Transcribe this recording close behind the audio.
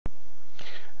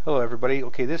Hello everybody.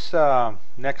 Okay, this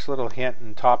next little hint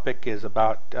and topic is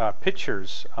about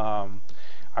pictures.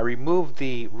 I removed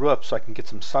the roof so I can get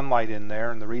some sunlight in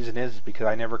there, and the reason is because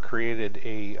I never created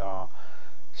a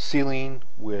ceiling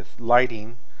with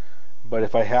lighting, but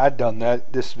if I had done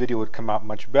that, this video would come out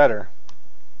much better.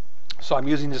 So I'm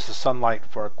using just the sunlight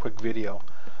for a quick video.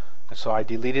 And so I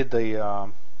deleted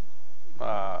the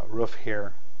roof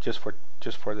here just for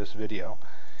this video,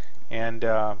 and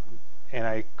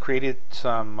I created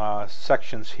some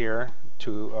sections here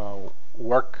to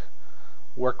work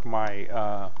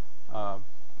my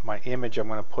my image I'm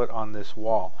going to put on this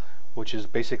wall, which is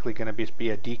basically going to be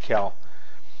a decal.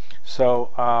 So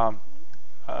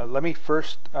let me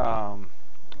first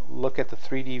look at the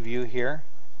 3D view here,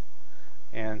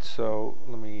 and so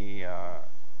let me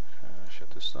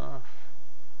shut this off.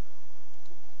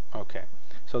 Okay,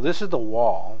 so this is the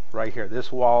wall right here.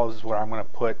 This wall is where I'm going to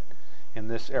put in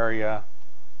this area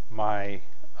my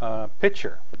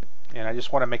picture, and I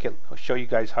just want to show you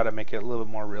guys how to make it a little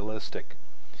bit more realistic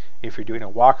if you're doing a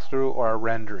walkthrough or a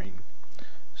rendering.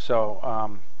 So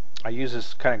I use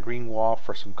this kind of green wall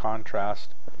for some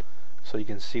contrast so you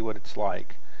can see what it's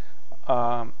like.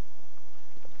 Let's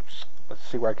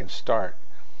see where I can start.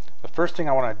 The first thing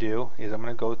I want to do is I'm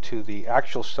going to go to the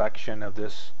actual section of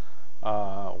this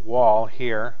wall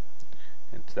here,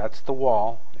 and that's the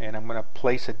wall, and I'm going to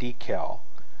place a decal.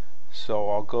 So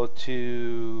I'll go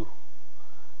to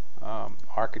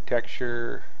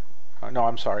architecture,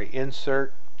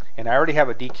 insert, and I already have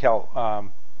a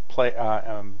decal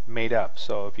made up,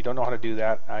 so if you don't know how to do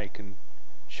that, I can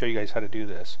show you guys how to do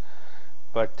this.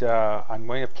 But I'm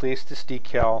going to place this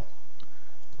decal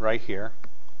right here.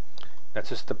 That's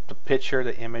just the picture,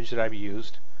 the image that I've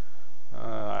used.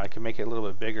 I can make it a little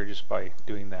bit bigger just by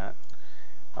doing that.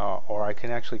 Or I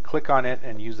can actually click on it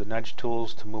and use the nudge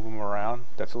tools to move them around.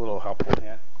 That's a little helpful.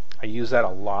 I use that a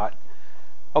lot.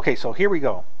 Okay, so here we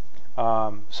go.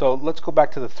 So let's go back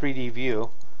to the 3D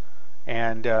view.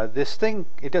 And this thing,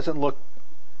 it doesn't look,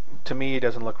 to me, it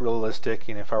doesn't look realistic.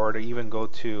 And if I were to even go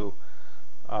to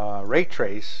ray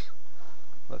trace,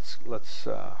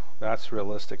 that's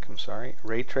realistic. I'm sorry,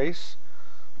 ray trace,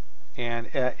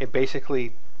 and it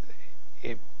basically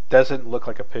it doesn't look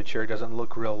like a picture. It doesn't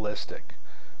look realistic.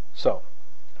 So,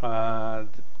 a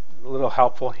little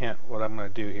helpful hint what I'm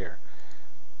going to do here.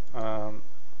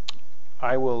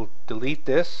 I will delete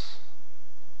this,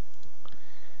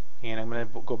 and I'm going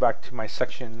to go back to my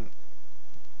section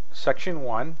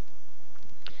 1,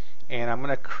 and I'm going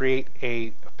to create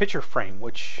a picture frame,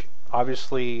 which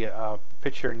obviously a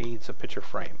picture needs a picture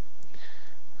frame.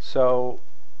 So,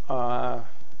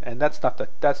 and that's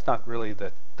not really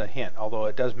the hint, although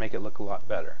it does make it look a lot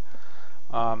better.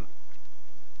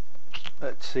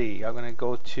 Let's see, I'm going to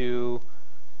go to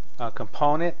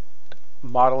component,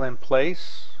 model in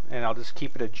place, and I'll just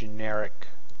keep it a generic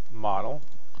model.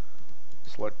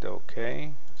 Select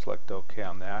OK, select OK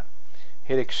on that.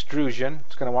 Hit extrusion.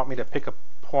 It's going to want me to pick a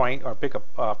point or pick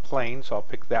a plane, so I'll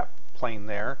pick that plane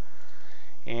there.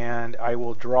 And I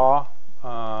will draw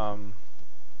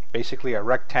basically a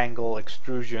rectangle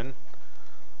extrusion.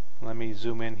 Let me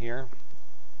zoom in here.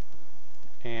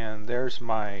 And there's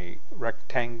my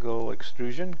rectangle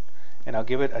extrusion, and I'll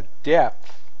give it a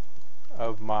depth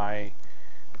of my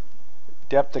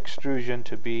depth extrusion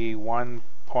to be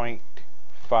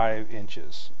 1.5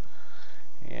 inches,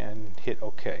 and hit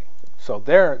OK. So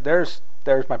there's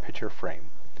my picture frame.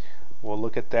 We'll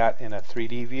look at that in a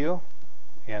 3D view,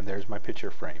 and there's my picture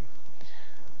frame.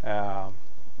 Now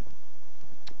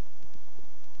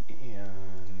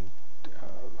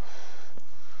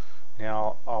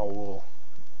I will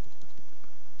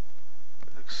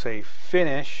say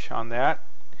finish on that,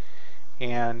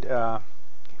 and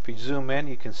if you zoom in,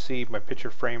 you can see my picture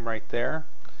frame right there.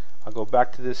 I'll go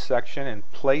back to this section and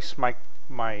place my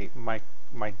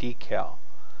decal.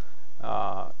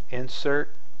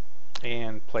 Insert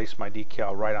and place my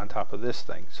decal right on top of this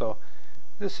thing. So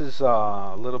this is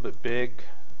a little bit big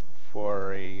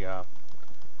for a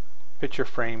picture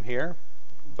frame here,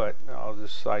 but I'll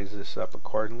just size this up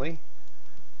accordingly.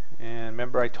 And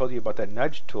remember, I told you about that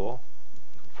nudge tool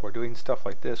for doing stuff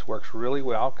like this. Works really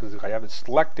well because if I have it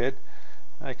selected,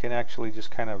 I can actually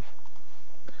just kind of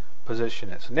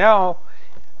position it. So now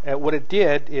what it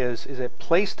did is it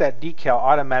placed that decal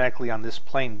automatically on this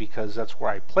plane because that's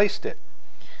where I placed it.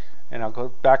 And I'll go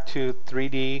back to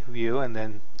 3D view, and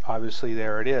then obviously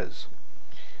there it is.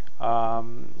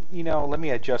 You know, let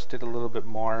me adjust it a little bit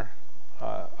more.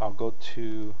 I'll go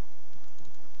to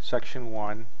section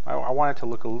 1. I want it to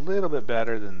look a little bit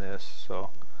better than this,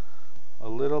 so a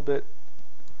little bit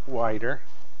wider,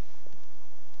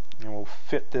 and we'll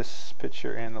fit this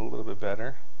picture in a little bit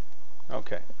better.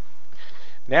 Okay.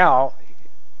 Now,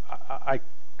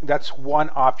 that's one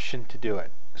option to do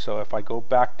it. So if I go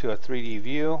back to a 3D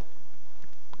view,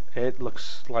 it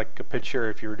looks like a picture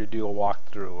if you were to do a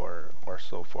walkthrough or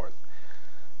so forth.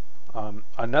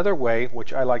 Another way,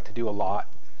 which I like to do a lot,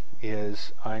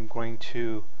 is I'm going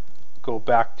to go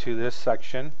back to this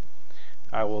section.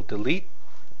 I will delete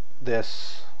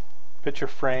this picture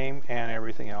frame and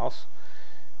everything else.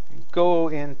 Go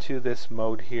into this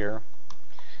mode here,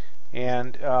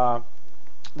 and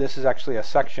this is actually a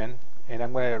section, and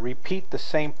I'm going to repeat the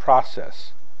same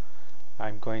process.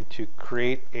 I'm going to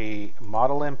create a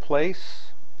model in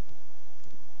place,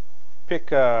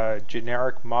 pick a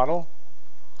generic model,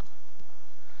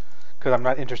 because I'm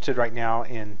not interested right now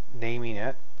in naming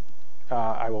it.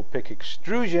 I will pick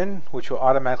extrusion, which will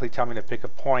automatically tell me to pick a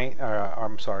point,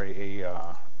 I'm sorry,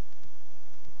 a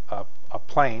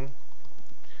plane.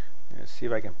 Let's see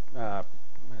if I can,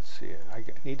 let's see, I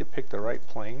need to pick the right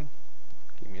plane.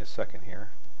 Give me a second here.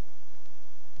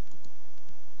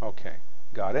 Okay,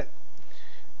 got it.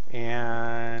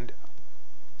 And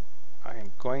I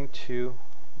am going to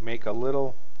make a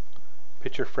little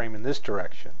picture frame in this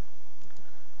direction.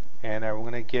 And I'm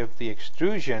going to give the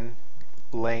extrusion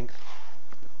length,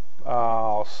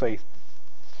 I'll say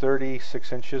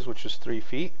 36 inches, which is 3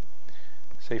 feet.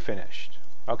 Say finished.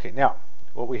 Okay, now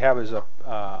what we have is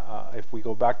if we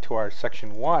go back to our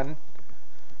section 1,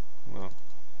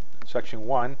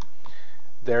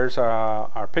 there's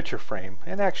our picture frame,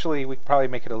 and actually we could probably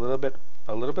make it a little bit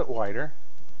wider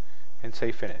and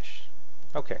say finish.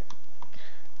 Okay,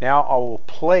 now I will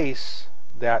place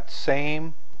that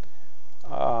same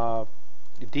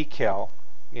decal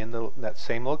in that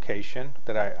same location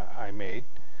that I made.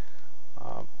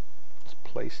 Let's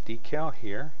place decal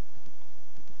here,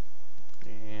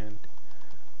 and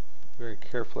very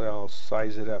carefully I'll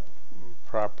size it up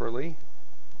properly,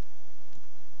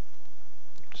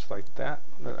 just like that.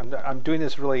 I'm doing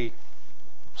this really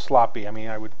sloppy. I mean,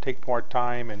 I would take more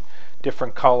time and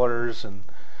different colors and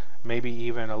maybe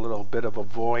even a little bit of a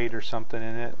void or something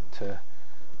in it to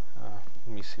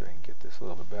let me see if I can get this a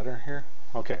little bit better here.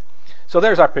 Okay, so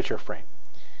there's our picture frame,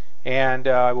 and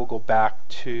I will go back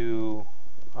to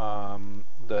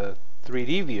the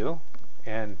 3D view,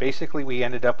 and basically we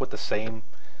ended up with the same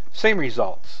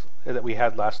results that we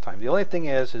had last time. The only thing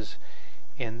is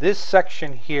in this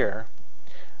section here,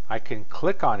 I can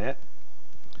click on it.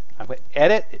 I'm going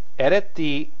to edit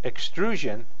the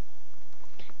extrusion,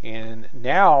 and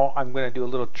now I'm going to do a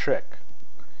little trick.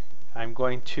 I'm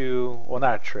going to, well,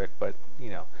 not a trick, but you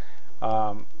know,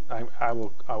 I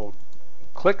will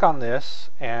click on this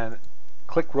and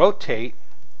click rotate,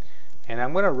 and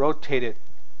I'm going to rotate it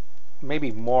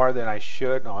maybe more than I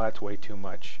should. No, that's way too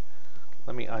much.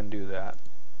 Let me undo that.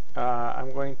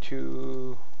 I'm going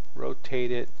to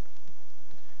rotate it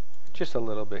just a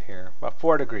little bit here, about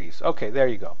 4 degrees. Okay, there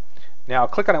you go. Now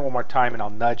click on it one more time and I'll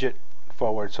nudge it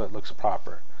forward so it looks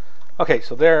proper. Okay,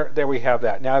 so there we have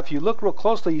that. Now if you look real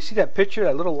closely, you see that picture,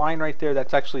 that little line right there,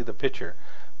 that's actually the picture.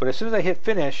 But as soon as I hit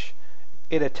finish,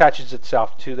 it attaches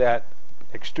itself to that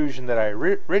extrusion that I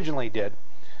originally did.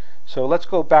 So let's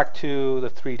go back to the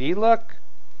 3D look,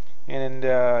 and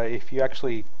if you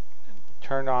actually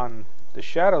turn on the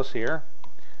shadows here,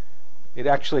 it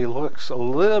actually looks a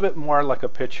little bit more like a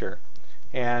picture.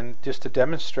 And just to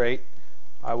demonstrate,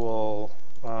 I will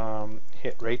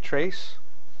hit ray trace,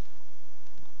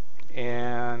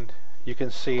 and you can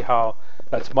see how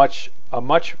that's a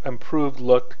much improved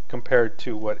look compared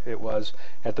to what it was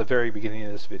at the very beginning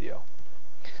of this video.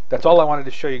 That's all I wanted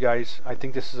to show you guys. I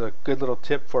think this is a good little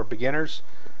tip for beginners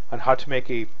on how to make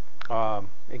a,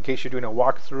 in case you're doing a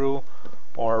walkthrough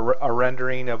or a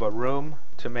rendering of a room,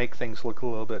 to make things look a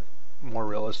little bit more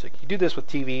realistic. You do this with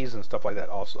TVs and stuff like that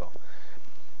also.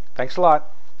 Thanks a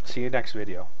lot. See you next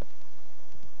video.